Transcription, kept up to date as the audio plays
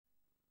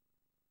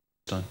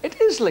Liechtenstein.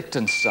 It is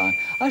Liechtenstein.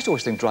 I used to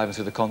always think driving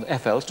through the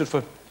FL stood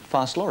for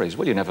fast lorries.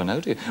 Well, you never know,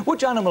 do you?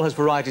 Which animal has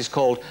varieties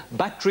called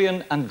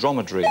Bactrian and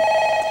Dromedary?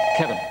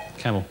 Kevin.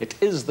 Camel.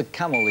 It is the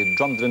camel. He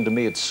drummed it into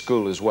me at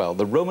school as well.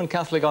 The Roman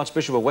Catholic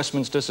Archbishop of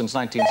Westminster since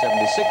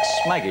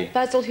 1976. Maggie.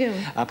 Basil Hume.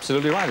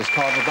 Absolutely right. It's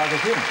Cardinal Basil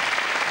Hume.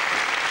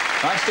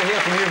 Nice to hear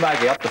from you,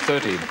 Maggie. Up to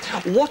 30.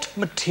 What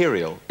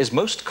material is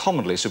most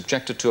commonly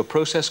subjected to a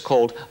process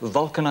called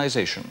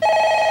vulcanization?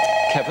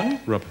 Kevin?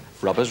 Rubber.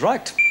 Rubber's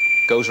right.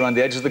 Goes around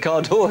the edges of the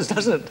car doors,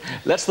 doesn't it?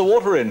 Lets the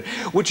water in.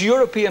 Which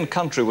European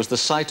country was the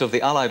site of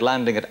the Allied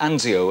landing at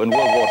Anzio in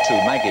World War II?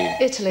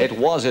 Maggie? Italy. It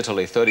was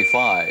Italy,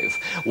 35.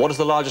 What is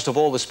the largest of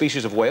all the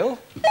species of whale?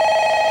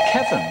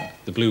 Kevin?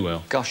 The blue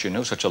whale. Gosh, you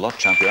know such a lot,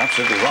 champ. You're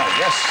absolutely right,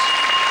 yes.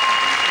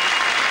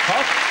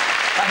 Huh?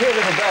 I hear a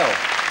little bell.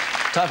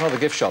 Time for another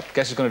gift shop.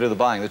 Guess who's going to do the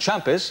buying? The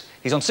champ is.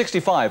 He's on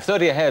 65,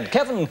 30 ahead.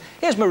 Kevin,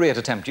 here's Maria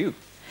to tempt you.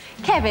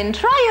 Kevin,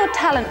 try your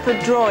talent for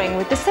drawing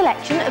with the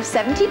selection of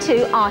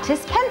 72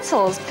 artist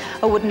pencils,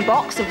 a wooden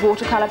box of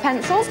watercolour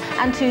pencils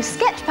and 2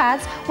 sketch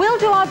pads. We'll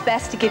do our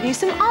best to give you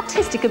some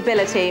artistic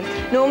ability.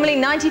 Normally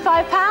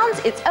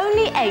 £95, it's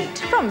only 8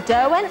 from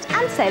Derwent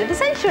and Sale of the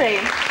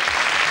Century.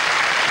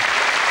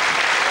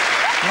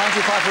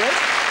 95 for it?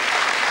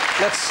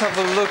 Let's have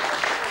a look.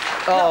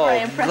 Not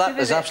very impressive, that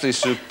is absolutely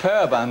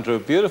superb, Andrew.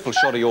 Beautiful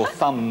shot of your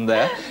thumb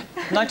there.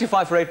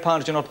 95 for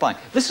 £8 you're not buying.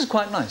 This is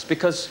quite nice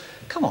because,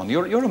 come on,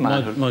 you're a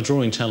man. My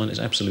drawing talent is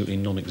absolutely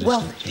non-existent.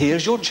 Well,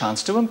 here's your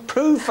chance to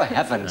improve, for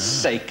heaven's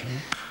sake.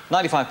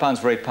 £95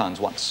 for £8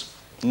 once.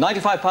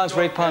 £95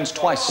 for £8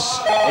 twice.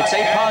 It's £8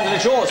 and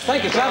it's yours.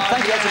 Thank you, champ.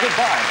 Thank you. That's a good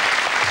buy.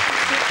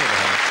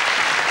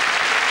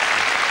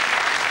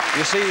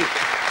 You see,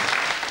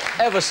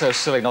 ever so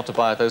silly not to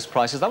buy at those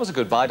prices. That was a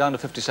good buy, down to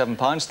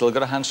 £57, still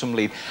got a handsome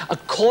lead.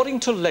 According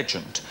to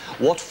legend,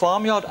 what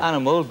farmyard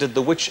animal did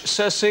the witch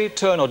Circe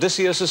turn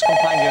Odysseus'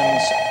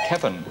 companions,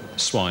 Kevin?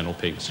 Swine or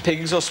pigs.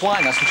 Pigs or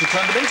swine, that's what she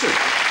turned them into.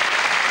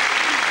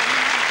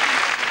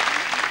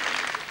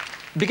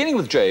 Beginning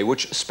with J,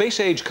 which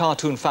space-age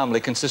cartoon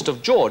family consists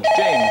of George,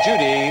 Jane,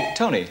 Judy,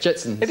 Tony?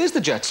 Jetsons. It is the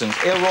Jetsons,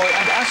 Elroy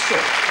and Astro.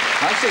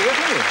 Nice to hear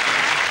from you.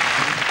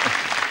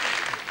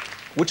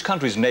 Which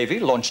country's navy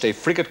launched a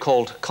frigate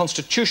called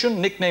Constitution,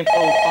 nicknamed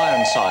Old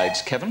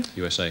Ironsides? Kevin?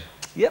 USA.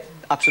 Yep,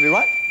 absolutely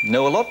right.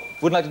 Know a lot.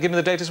 Wouldn't like to give me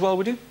the date as well,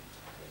 would you?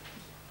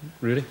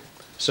 Really?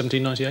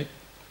 1798?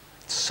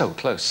 So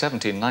close,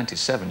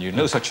 1797. You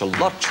know such a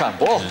lot, champ.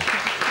 Oh. Yeah.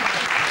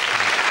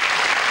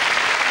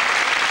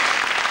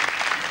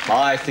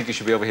 I think you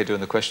should be over here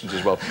doing the questions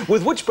as well.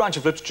 With which branch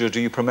of literature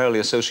do you primarily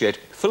associate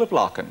Philip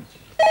Larkin?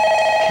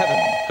 Kevin?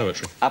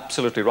 Poetry.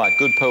 Absolutely right.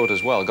 Good poet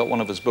as well. Got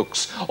one of his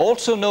books.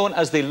 Also known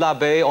as the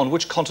L'Abbé, on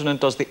which continent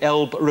does the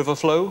Elbe River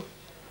flow?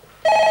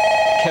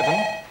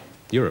 Kevin?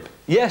 Europe.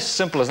 Yes,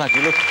 simple as that.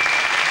 You look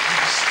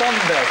stunned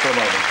there for a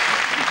moment.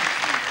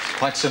 It's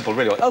quite simple,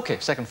 really. OK,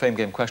 second Fame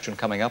Game question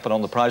coming up and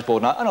on the prize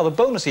board now. Another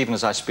bonus even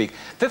as I speak.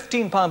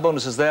 £15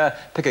 bonus is there.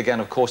 Pick again,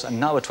 of course, and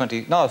now a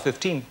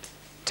 15,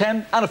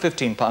 10 and a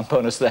 £15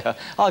 bonus there.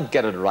 I'll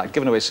get it right.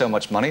 Giving away so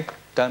much money.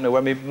 Don't know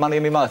where my money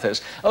in my mouth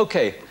is.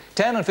 OK.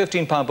 10 and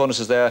 £15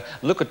 bonuses there.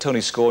 Look at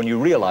Tony's score and you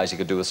realise he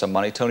could do with some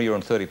money. Tony, you're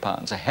on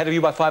 £30. Ahead of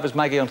you by 5 is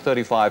Maggie on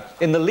 35.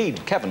 In the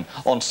lead, Kevin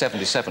on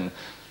 77.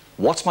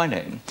 What's my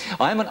name?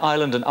 I'm an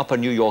island in Upper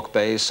New York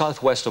Bay,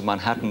 southwest of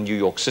Manhattan, New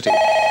York City.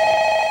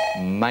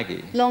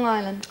 Maggie. Long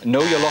Island.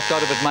 No, you're locked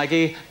out of it,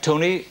 Maggie.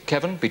 Tony,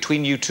 Kevin,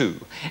 between you two.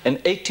 In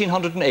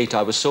 1808,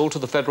 I was sold to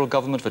the federal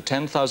government for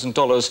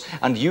 $10,000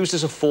 and used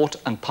as a fort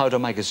and powder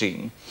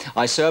magazine.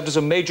 I served as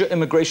a major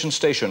immigration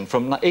station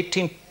from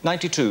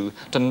 1892 to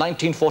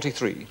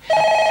 1943.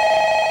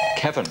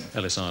 Kevin.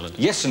 Ellis Island.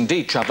 Yes,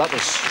 indeed, chap. That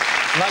was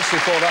nicely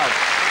thought out.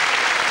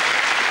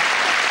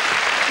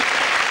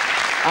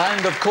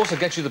 And, of course, I'll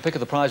get you the pick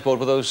of the prize board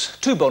with those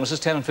 2 bonuses,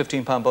 £10 and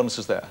 £15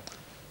 bonuses there.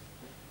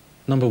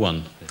 Number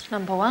 1.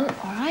 Number 1. All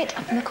right,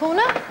 up in the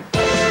corner. And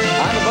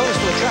a bonus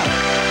for the champ.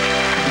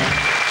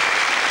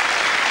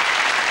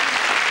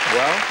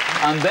 Well,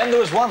 and then there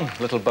was one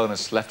little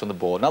bonus left on the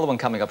board. Another one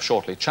coming up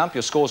shortly. Champ,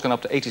 your score's gone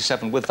up to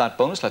 87 with that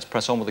bonus. Let's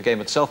press on with the game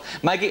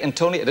itself. Maggie and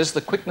Tony, it is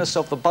the quickness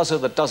of the buzzer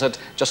that does it.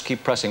 Just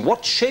keep pressing.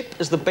 What shape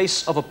is the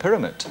base of a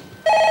pyramid?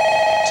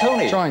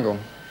 Tony. Triangle.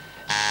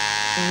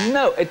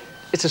 No,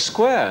 it's a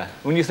square.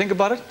 When you think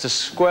about it, it's a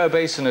square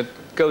base and it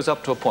goes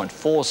up to a point,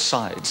 4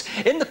 sides.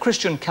 In the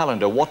Christian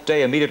calendar, what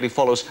day immediately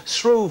follows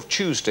Shrove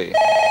Tuesday?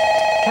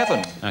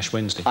 Kevin. Ash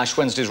Wednesday. Ash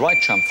Wednesday's right,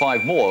 champ.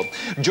 5 more.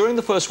 During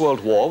the First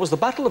World War, was the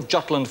Battle of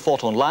Jutland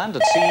fought on land,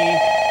 at sea?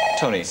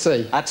 Tony.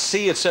 Sea. At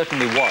sea, it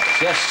certainly was,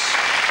 yes.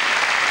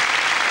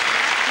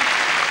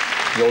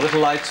 Your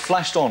little lights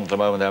flashed on at a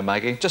moment there,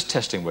 Maggie. Just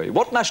testing with you.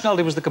 What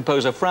nationality was the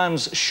composer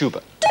Franz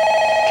Schubert?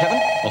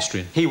 Kevin?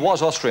 Austrian. He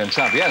was Austrian,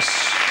 champ, yes.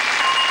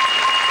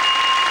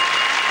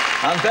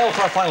 And bell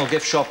for our final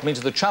gift shop means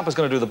that the champ is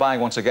going to do the buying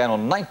once again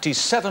on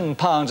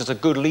 £97. It's a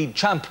good lead,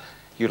 champ.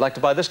 You'd like to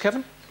buy this,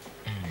 Kevin?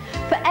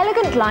 For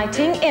elegant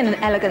lighting in an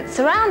elegant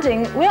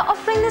surrounding, we're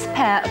offering this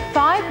pair of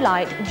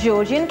 5-light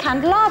Georgian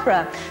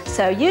candelabra,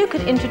 so you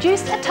could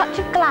introduce a touch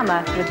of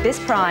glamour with this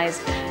prize.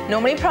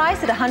 Normally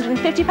priced at £150,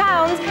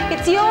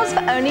 it's yours for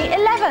only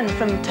 £11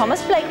 from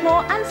Thomas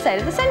Blakemore and Sale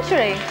of the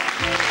Century.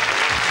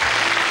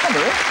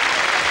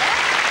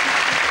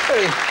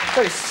 Very,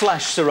 very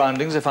flash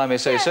surroundings, if I may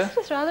say so.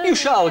 Rather You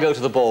shall go to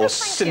the ball, Oh,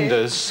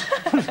 cinders.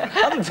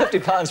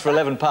 £150 for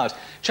 £11.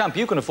 Champ,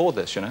 you can afford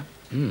this, you know.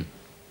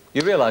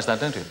 You realise that,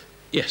 don't you?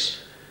 Yes.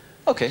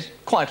 OK,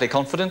 quietly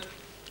confident.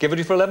 Give it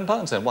you for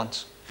 £11 then,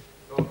 once.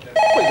 Okay.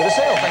 We've got a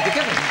sale, thank you,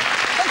 Kevin.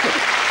 Thank you.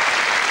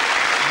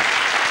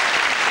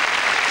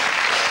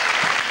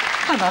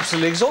 I'm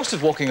absolutely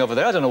exhausted walking over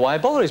there. I don't know why I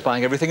bother. He's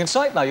buying everything in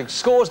sight now. Your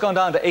score's gone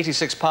down to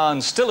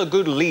 £86. Still a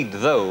good lead,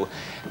 though.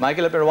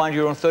 Maggie, let me remind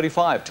you, you're on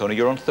 35. Tony,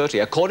 you're on 30.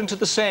 According to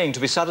the saying, to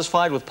be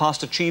satisfied with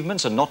past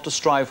achievements and not to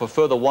strive for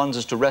further ones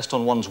is to rest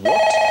on one's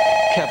what?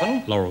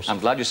 Kevin? Laurels. I'm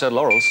glad you said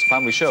laurels.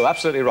 Family show.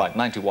 Absolutely right.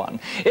 91.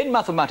 In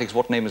mathematics,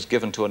 what name is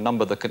given to a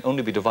number that can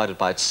only be divided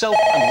by itself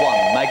and 1?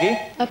 Maggie?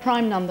 A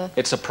prime number.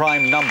 It's a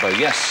prime number,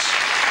 yes.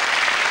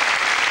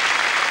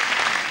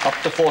 Up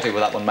to 40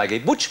 with that one, Maggie.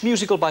 Which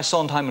musical by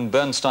Sondheim and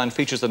Bernstein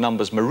features the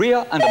numbers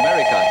Maria and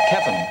America?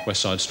 Kevin?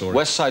 West Side Story.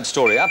 West Side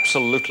Story,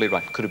 absolutely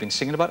right. Could have been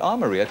singing about our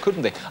Maria,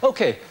 couldn't they?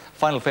 OK,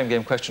 final fame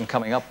game question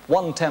coming up.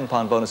 One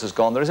 £10 bonus is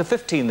gone. There is a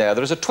 15 there.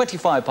 There is a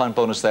 £25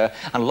 bonus there,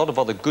 and a lot of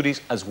other goodies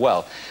as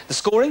well. The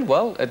scoring,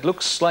 well, it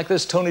looks like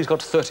this. Tony's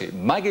got 30.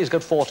 Maggie's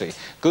got 40.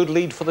 Good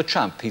lead for the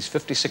champ. He's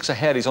 56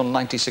 ahead. He's on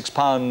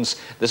 £96.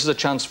 This is a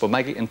chance for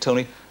Maggie and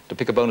Tony to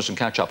pick a bonus and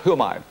catch up. Who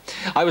am I?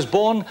 I was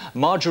born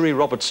Marjorie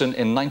Robertson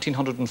in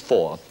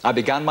 1904. I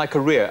began my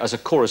career as a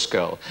chorus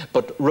girl,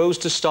 but rose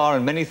to star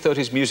in many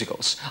 30s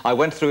musicals. I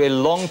went through a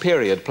long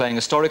period playing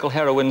historical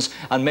heroines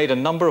and made a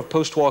number of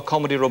post-war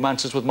comedy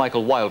romances with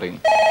Michael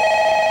Wilding.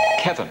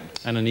 Kevin.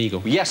 And an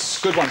eagle.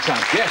 Yes, good one,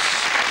 champ, yes.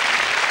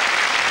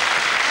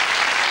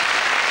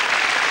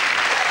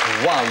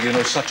 Wow, you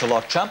know such a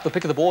lot, champ. The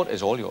pick of the board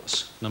is all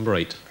yours. Number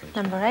 8.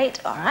 Number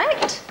 8, all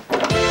right.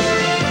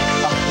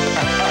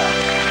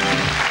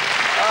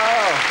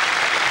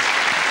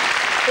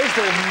 Is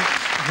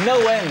there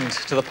no end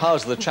to the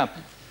powers of the champ?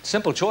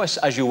 Simple choice,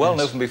 as you well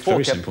know from before,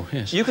 very Kevin. simple,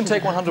 yes. You can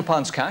take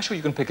 £100 cash, or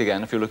you can pick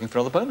again if you're looking for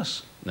another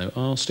bonus. No,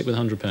 I'll stick with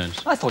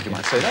 £100. I thought you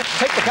might say that.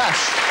 Take the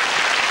cash.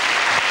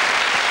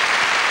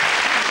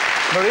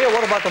 Maria,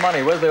 what about the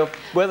money? Where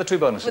are the two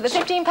bonuses? With the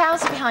 £15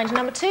 behind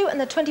number 2 and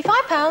the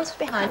 £25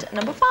 behind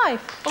number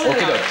 5.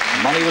 Okay,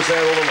 money was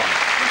there all along.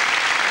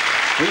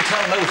 We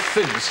tell no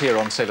fibs here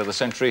on Sale of the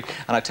Century,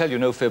 and I tell you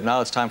no fib now.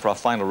 It's time for our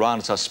final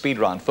round. It's our speed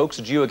round. Folks,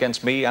 it's you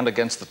against me and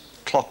against the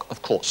clock,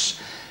 of course.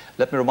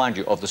 Let me remind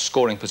you of the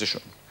scoring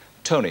position.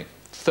 Tony,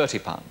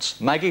 £30.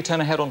 Maggie,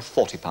 10 ahead on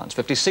 £40.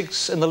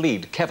 56 in the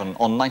lead. Kevin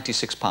on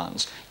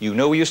 £96. You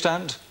know where you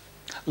stand?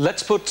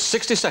 Let's put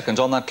 60 seconds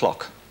on that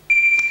clock.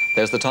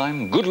 There's the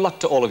time. Good luck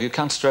to all of you.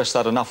 Can't stress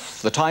that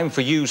enough. The time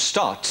for you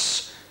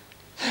starts.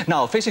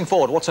 Now, facing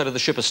forward, what side of the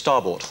ship is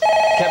starboard?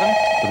 Kevin?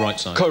 The right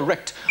side.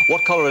 Correct.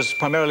 What colour is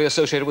primarily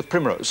associated with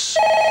primrose?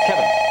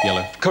 Kevin?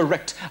 Yellow.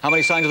 Correct. How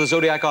many signs of the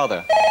zodiac are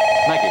there?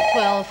 Maggie?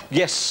 12.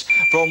 Yes.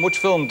 From which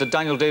film did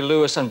Daniel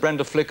Day-Lewis and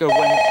Brenda Flicker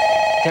when...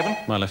 Kevin?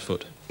 My left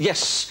foot.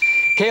 Yes.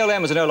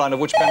 KLM is an airline of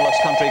which Benelux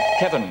country?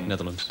 Kevin?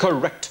 Netherlands.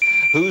 Correct.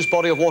 Whose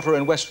body of water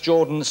in West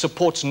Jordan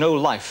supports no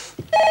life?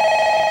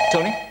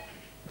 Tony?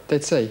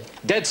 Dead Sea.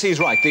 Dead Sea's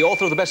right. The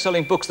author of the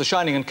best-selling books The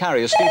Shining and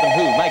Carrie is Stephen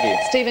who? Maggie?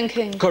 Stephen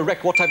King.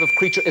 Correct. What type of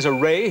creature is a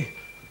ray?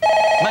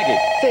 Maggie?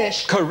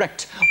 Fish.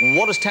 Correct.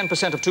 What is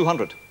 10% of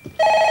 200?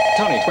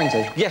 Tony?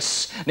 20.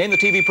 Yes. Name the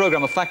TV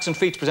programme of Facts and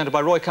Feats presented by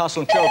Roy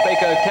Castle and Cheryl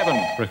Baker.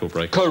 Kevin? Record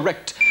break.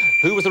 Correct.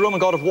 Who was the Roman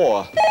god of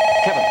war?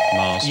 Kevin?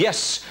 Mars.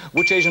 Yes.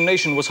 Which Asian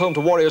nation was home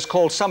to warriors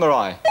called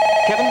samurai?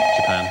 Kevin?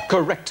 Japan.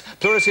 Correct.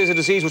 Pleurisy is a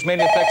disease which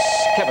mainly affects...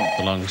 Kevin?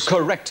 The lungs.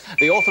 Correct.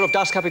 The author of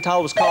Das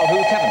Kapital was Carl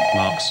who? Kevin?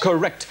 Marx.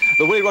 Correct.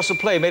 The Willie Russell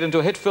play made into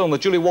a hit film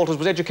with Julie Walters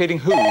was educating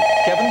who?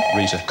 Kevin?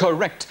 Rita.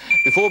 Correct.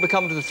 Before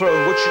becoming to the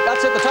throne, which...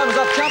 That's it, the time is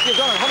up. Champ, you've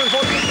done it.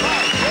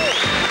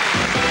 140.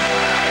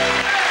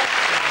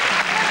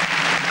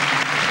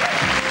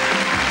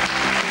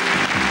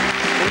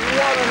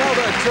 What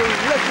another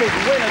terrific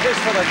win it is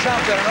for the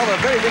champion. Another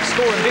very big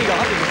score indeed,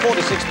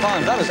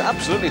 £146. That is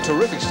absolutely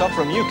terrific stuff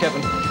from you,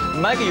 Kevin.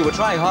 Maggie, you were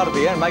trying hard at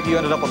the end. Maggie, you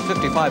ended up on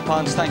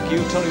 £55. Thank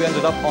you. Tony, you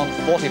ended up on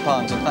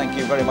 £40. And thank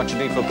you very much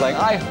indeed for playing.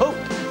 I hope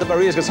that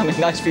Maria's got something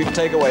nice for you to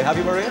take away. Have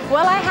you, Maria?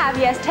 Well, I have,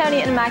 yes.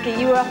 Tony and Maggie,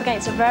 you were up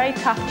against a very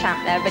tough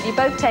champ there, but you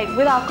both take,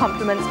 with our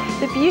compliments,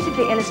 the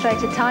beautifully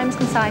illustrated Times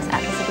Concise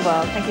Atlas of the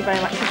World. Thank you very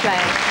much for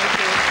playing. Thank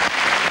you.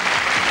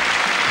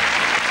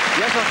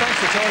 Yes, our thanks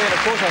to Tony, and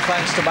of course our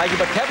thanks to Maggie,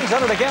 but Kevin's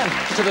done it again.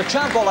 To the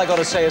champ, all I got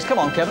to say is, come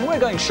on, Kevin, we're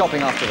going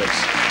shopping after this.